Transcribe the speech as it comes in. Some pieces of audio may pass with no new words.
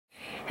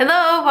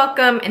Hello,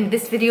 welcome. In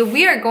this video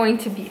we are going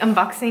to be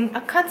unboxing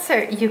a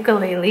concert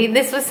ukulele.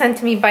 This was sent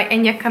to me by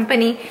Enya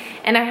Company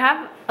and I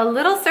have a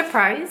little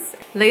surprise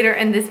later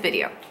in this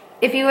video.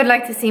 If you would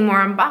like to see more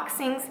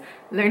unboxings,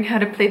 learn how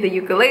to play the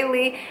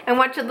ukulele, and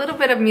watch a little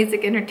bit of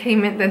music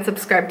entertainment, then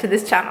subscribe to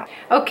this channel.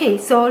 Okay,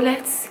 so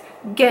let's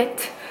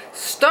get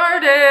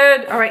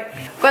started. Alright,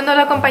 cuando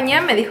la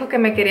compañía me dijo que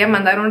me quería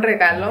mandar un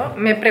regalo,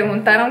 me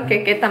preguntaron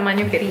que qué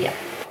tamaño quería.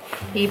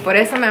 Y por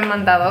eso me han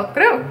mandado,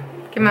 creo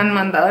que me han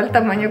mandado el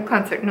tamaño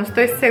concert, no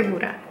estoy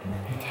segura.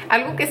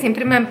 Algo que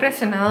siempre me ha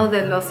impresionado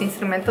de los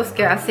instrumentos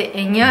que hace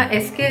Enya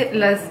es que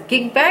las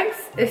gig bags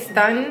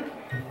están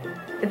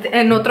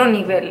en otro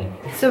nivel.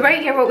 So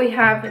right here what we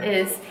have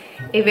is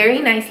a very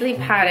nicely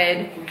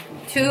padded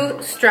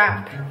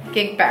 2-strap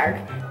gig bag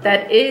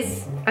that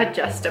is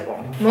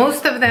adjustable.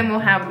 Most of them will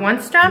have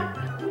one strap,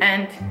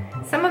 and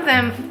some of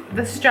them,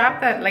 the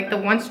strap that, like the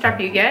one strap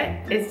you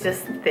get is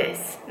just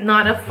this,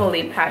 not a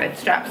fully padded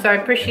strap. So I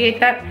appreciate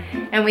that.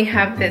 And we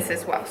have this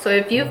as well. So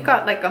if you've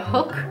got like a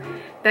hook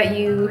that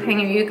you hang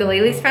your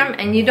ukuleles from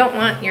and you don't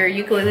want your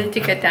ukulele to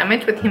get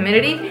damaged with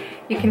humidity,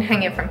 you can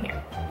hang it from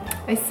here.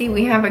 I see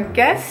we have a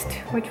guest.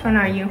 Which one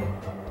are you?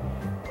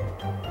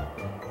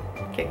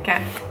 Kit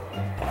Kat.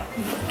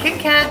 Kit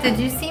Kat, did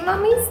you see,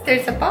 mummies?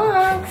 There's a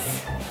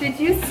box. Did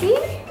you see?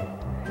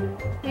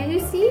 Did you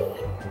see?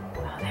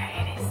 Oh, there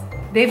it is.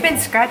 They've been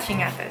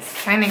scratching at this,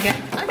 trying to get...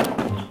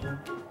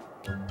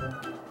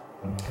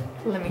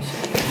 Let me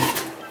show you.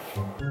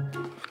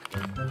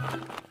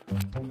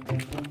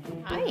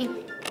 Hi.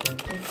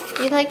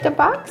 You like the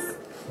box?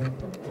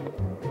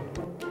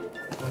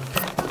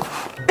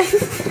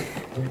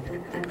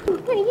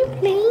 Are you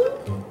playing?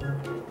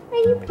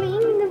 Are you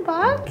playing in the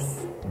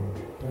box?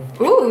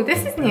 Ooh,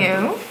 this is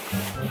new.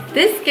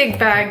 This gig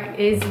bag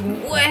is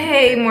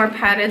way more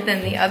padded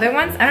than the other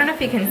ones. I don't know if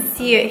you can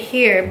see it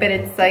here, but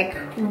it's like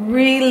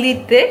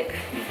really thick.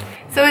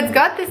 So it's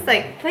got this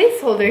like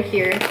placeholder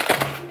here.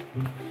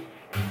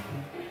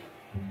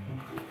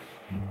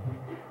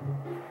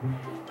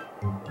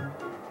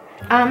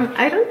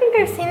 I don't think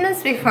I've seen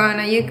this before on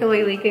a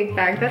ukulele gig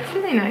bag. That's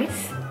really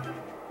nice.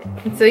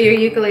 And so your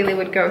ukulele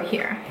would go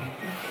here.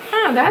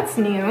 Oh, that's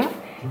new.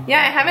 Yeah,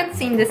 I haven't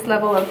seen this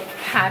level of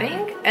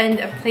padding and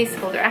a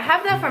placeholder. I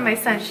have that for my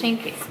son's chain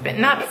case, but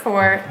not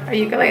for a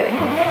ukulele.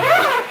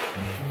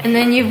 And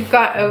then you've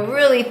got a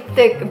really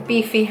thick,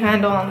 beefy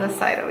handle on the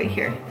side over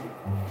here.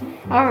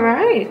 All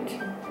right,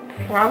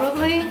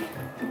 probably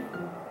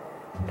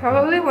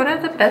one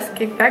of the best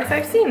gig bags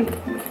I've seen.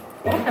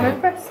 I'm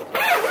impressed.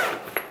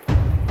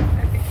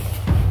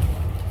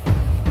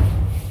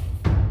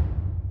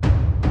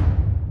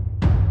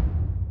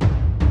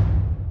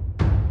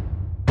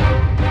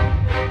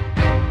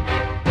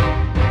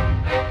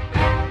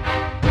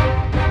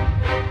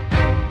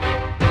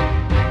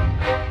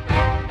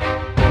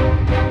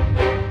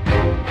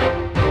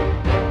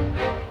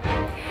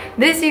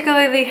 This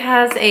ukulele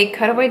has a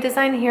cutaway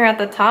design here at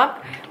the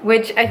top,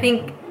 which I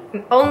think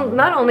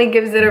not only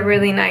gives it a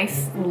really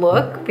nice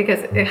look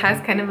because it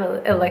has kind of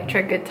an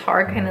electric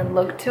guitar kind of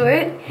look to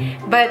it,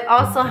 but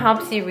also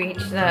helps you reach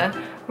the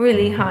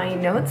really high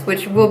notes,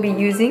 which we'll be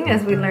using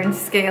as we learn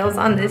scales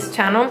on this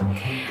channel.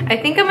 I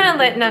think I'm gonna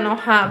let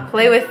Nanoha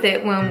play with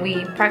it when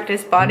we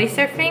practice body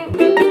surfing.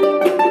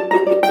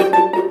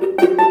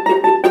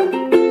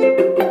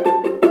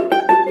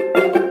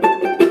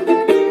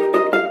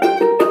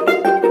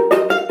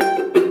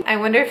 I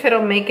wonder if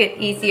it'll make it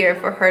easier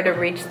for her to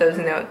reach those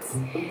notes.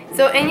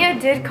 So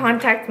Enya did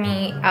contact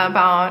me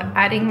about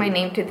adding my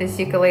name to this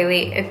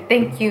ukulele.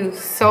 Thank you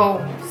so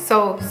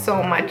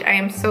much. I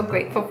am so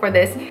grateful for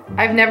this.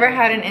 I've never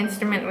had an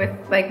instrument with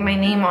like my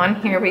name on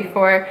here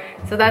before,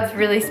 so that's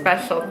really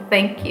special.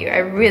 Thank you. I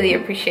really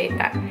appreciate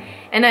that.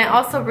 And I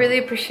also really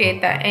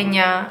appreciate that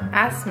Enya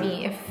asked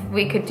me if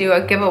we could do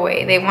a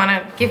giveaway. They want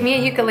to give me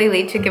a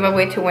ukulele to give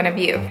away to one of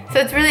you. So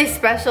it's really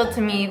special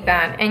to me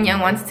that Enya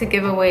wants to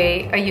give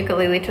away a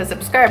ukulele to a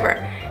subscriber.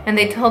 And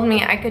they told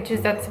me I could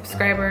choose that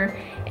subscriber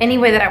any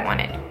way that I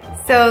wanted.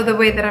 So the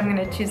way that I'm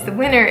going to choose the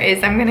winner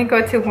is I'm going to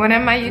go to one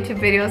of my YouTube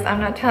videos.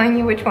 I'm not telling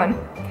you which one.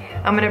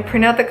 I'm going to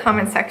print out the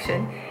comment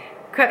section,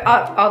 cut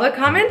out all the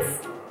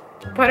comments,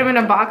 put them in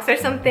a box or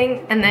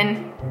something, and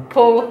then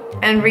pull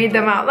and read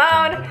them out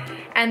loud.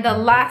 And the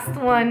last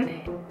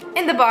one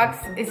in the box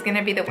is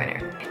gonna be the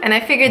winner. And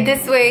I figured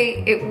this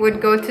way it would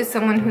go to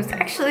someone who's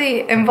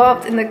actually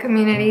involved in the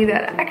community,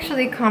 that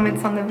actually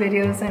comments on the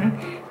videos and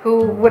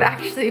who would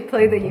actually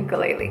play the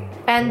ukulele.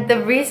 And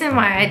the reason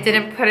why I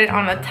didn't put it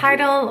on the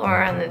title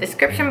or on the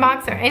description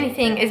box or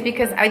anything is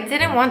because I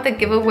didn't want the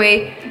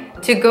giveaway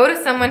to go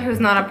to someone who's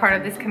not a part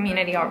of this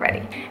community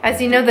already. As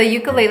you know, the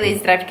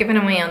ukuleles that I've given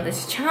away on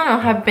this channel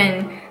have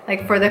been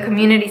like for the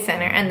community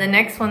center, and the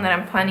next one that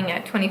I'm planning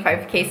at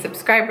 25K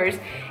subscribers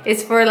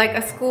is for like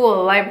a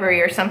school, a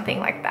library or something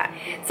like that.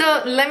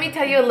 So let me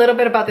tell you a little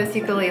bit about this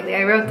ukulele.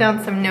 I wrote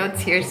down some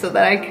notes here so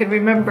that I could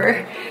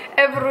remember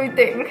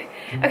everything.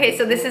 Okay,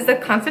 so this is the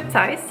concert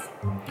size.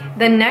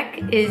 The neck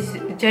is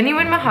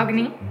genuine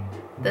mahogany.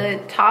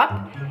 The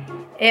top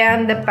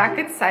and the back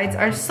and sides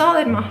are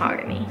solid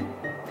mahogany.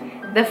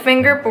 The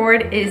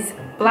fingerboard is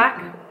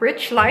black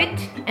rich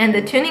light, and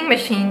the tuning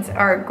machines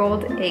are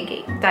gold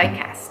agate die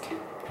cast.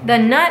 The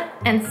nut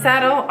and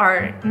saddle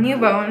are new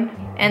bone,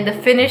 and the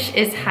finish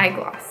is high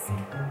gloss.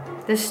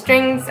 The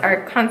strings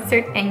are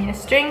concert Enya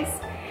strings,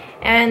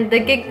 and the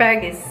gig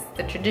bag is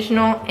the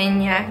traditional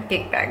Enya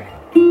gig bag.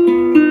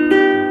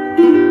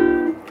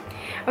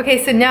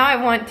 Okay, so now I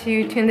want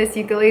to tune this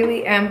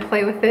ukulele and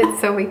play with it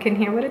so we can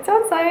hear what it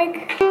sounds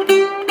like.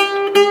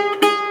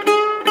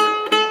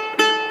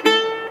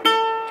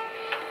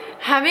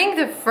 Having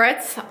the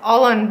frets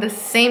all on the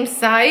same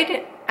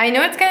side, I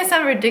know it's gonna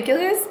sound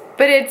ridiculous,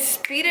 but it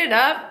speeded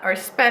up or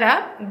sped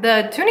up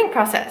the tuning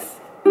process.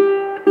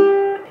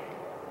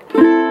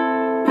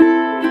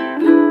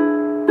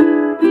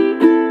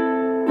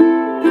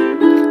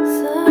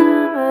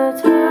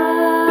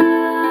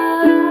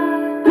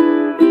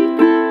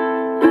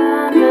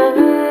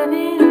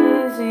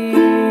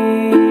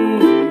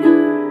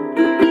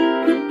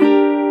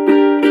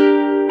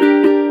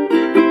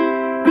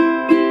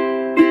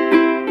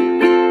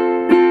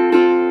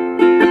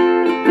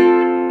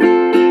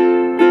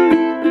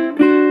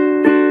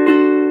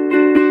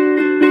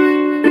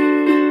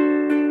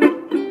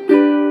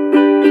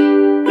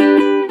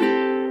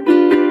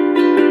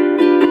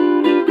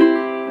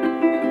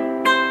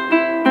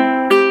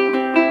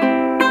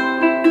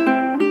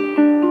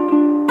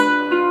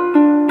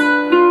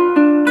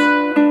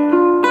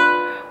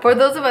 For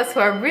those of us who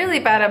are really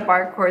bad at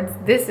bar chords,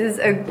 this is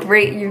a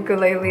great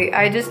ukulele.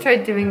 I just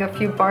tried doing a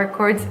few bar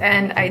chords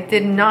and I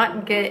did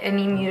not get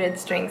any muted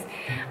strings.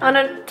 On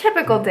a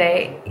typical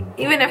day,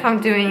 even if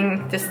I'm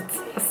doing just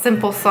a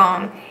simple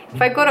song,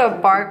 if I go to a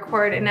bar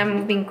chord and I'm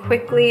moving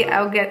quickly,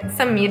 I'll get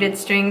some muted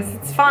strings.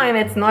 It's fine,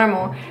 it's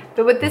normal.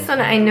 But with this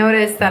one, I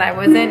noticed that I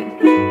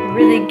wasn't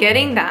really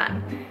getting that.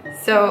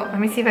 So let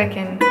me see if I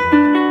can,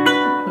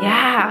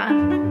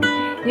 yeah.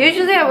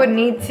 Usually I would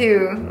need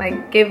to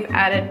like give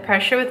added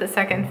pressure with the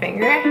second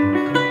finger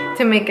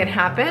to make it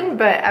happen,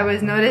 but I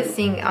was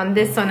noticing on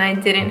this one I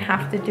didn't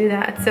have to do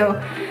that.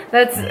 So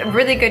that's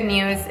really good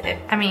news.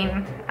 I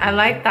mean, I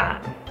like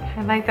that.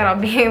 I like that I'll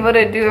be able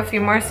to do a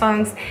few more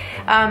songs.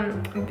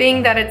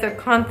 Being that it's a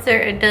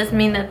concert, it does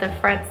mean that the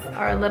frets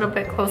are a little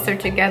bit closer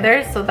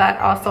together, so that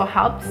also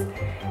helps.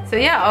 So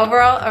yeah,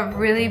 overall a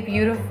really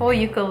beautiful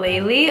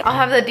ukulele. I'll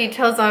have the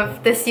details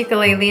of this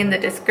ukulele in the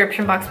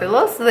description box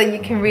below so that you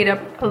can read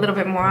up a little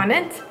bit more on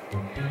it.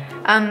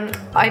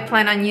 I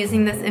plan on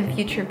using this in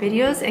future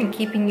videos and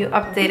keeping you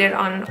updated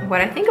on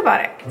what I think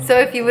about it. So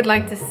if you would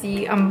like to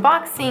see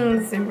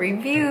unboxings and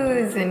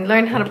reviews and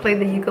learn how to play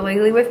the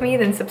ukulele with me,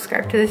 then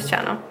subscribe to this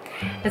channel.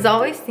 As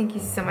always, thank you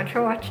so much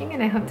for watching,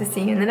 and I hope to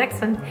see you in the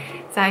next one.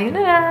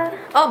 Sayonara!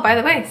 Oh, by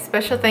the way,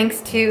 special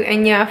thanks to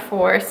Enya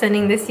for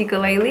sending this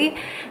ukulele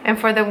and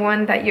for the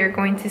one that you're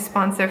going to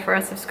sponsor for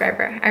a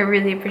subscriber. I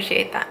really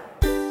appreciate that.